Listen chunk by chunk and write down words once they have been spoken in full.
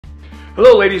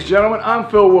Hello ladies and gentlemen, I'm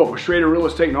Phil Wolf with Schrader Real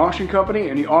Estate and Auction Company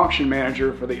and the auction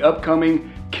manager for the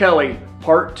upcoming Kelly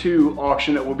Part 2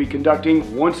 auction that we'll be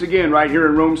conducting once again right here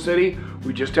in Rome City.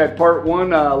 We just had Part 1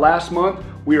 last month.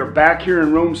 We are back here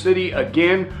in Rome City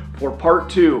again for Part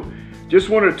 2. Just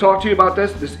wanted to talk to you about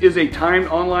this. This is a timed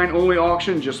online only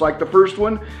auction just like the first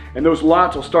one, and those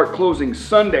lots will start closing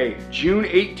Sunday, June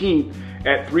 18th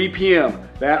at 3 p.m.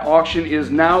 That auction is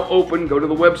now open. Go to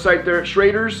the website there at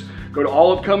Schrader's. Go to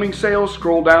all upcoming sales,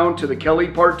 scroll down to the Kelly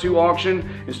Part 2 auction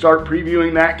and start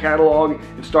previewing that catalog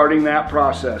and starting that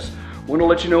process. I want to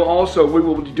let you know also we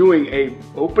will be doing a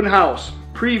open house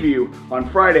preview on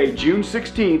Friday, June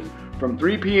 16th from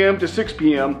 3 p.m. to 6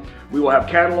 p.m. We will have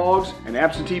catalogs and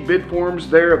absentee bid forms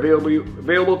there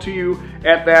available to you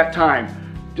at that time.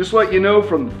 Just to let you know,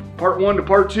 from Part 1 to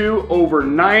Part 2, over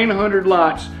 900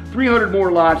 lots, 300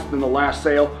 more lots than the last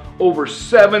sale, over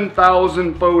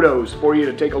 7,000 photos for you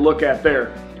to take a look at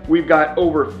there. We've got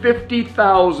over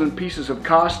 50,000 pieces of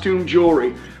costume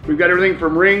jewelry. We've got everything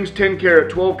from rings, 10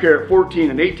 karat, 12 karat, 14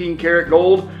 and 18 karat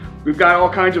gold. We've got all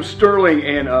kinds of sterling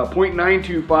and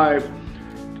 .925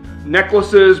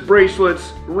 necklaces,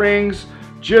 bracelets, rings.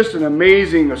 Just an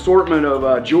amazing assortment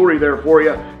of jewelry there for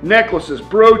you. Necklaces,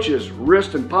 brooches,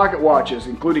 wrist and pocket watches,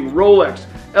 including Rolex,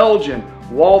 Elgin,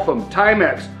 Waltham,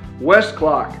 Timex,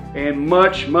 Westclock, and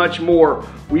much, much more.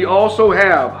 We also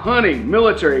have hunting,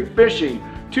 military, fishing,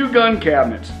 2 gun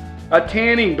cabinets, a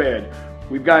tanning bed.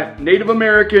 We've got Native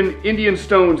American Indian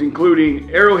stones,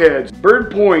 including arrowheads, bird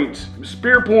points,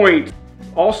 spear points,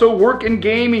 also work and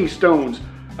gaming stones.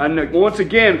 And once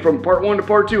again, from Part 1 to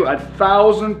Part 2,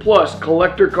 1,000 plus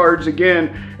collector cards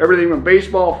again, everything from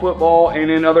baseball, football,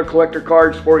 and then other collector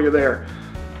cards for you there.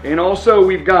 And also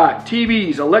we've got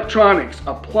TVs, electronics,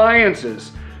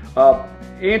 appliances,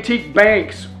 antique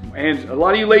banks, and a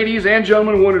lot of you ladies and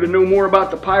gentlemen wanted to know more about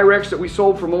the Pyrex that we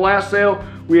sold from the last sale.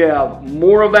 We have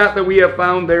more of that we have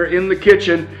found there in the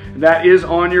kitchen, and that is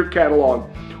on your catalog.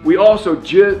 We also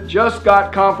just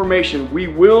got confirmation we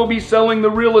will be selling the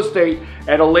real estate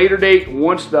at a later date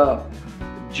once the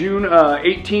June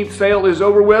 18th sale is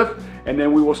over with, and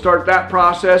then we will start that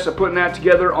process of putting that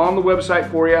together on the website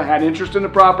for you. Had interest in the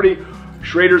property,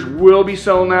 Schrader's will be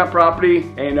selling that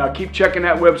property, and keep checking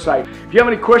that website. If you have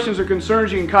any questions or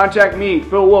concerns, you can contact me,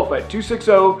 Phil Wolf, at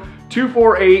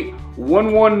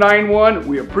 260-248-1191.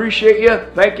 We appreciate you.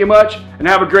 Thank you much, and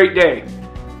have a great day.